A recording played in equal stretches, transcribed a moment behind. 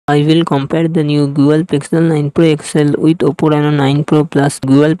I will compare the new Google Pixel 9 Pro XL with Oppo Reno 9 Pro Plus.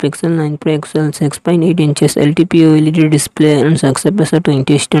 Google Pixel 9 Pro XL 6.8 inches LTPO OLED display and success ratio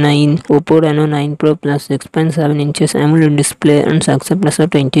 20:9. Oppo Reno 9 Pro Plus 6.7 inches AMOLED display and success ratio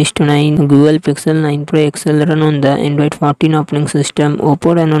 20:9. Google Pixel 9 Pro XL run on the Android 14 operating system.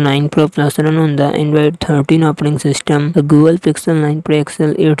 Oppo Reno 9 Pro Plus run on the Android 13 operating system. The Google Pixel 9 Pro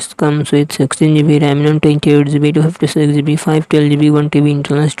XL it comes with 16GB RAM and 28GB to 56GB, 512GB, 1TB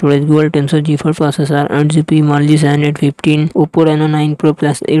internal storage. Google Tensor G4 processor, 8GB Mali Zen 815. Oppo Reno 9 Pro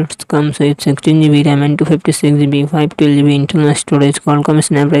Plus it comes with 16GB RAM and 256GB, 512GB internal storage. Qualcomm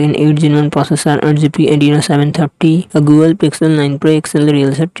Snapdragon 8 Gen 1 processor, 8GB Adreno 730. A Google Pixel 9 Pro XL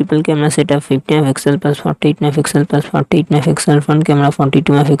real set triple camera setup, 50 MP plus 48 MP plus 48 MP front camera,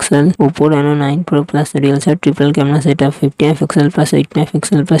 42 MP. Oppo Reno 9 Pro Plus real set triple camera setup, 50 MP plus 8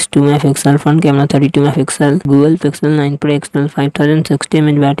 MP plus 2 MP front camera, 32 MP. Google Pixel 9 Pro XL 5060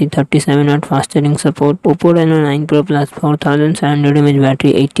 mAh battery, 37 watt fast charging support. Oppo Reno 9 Pro Plus 4700 mAh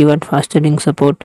battery, 80 watt fast charging support.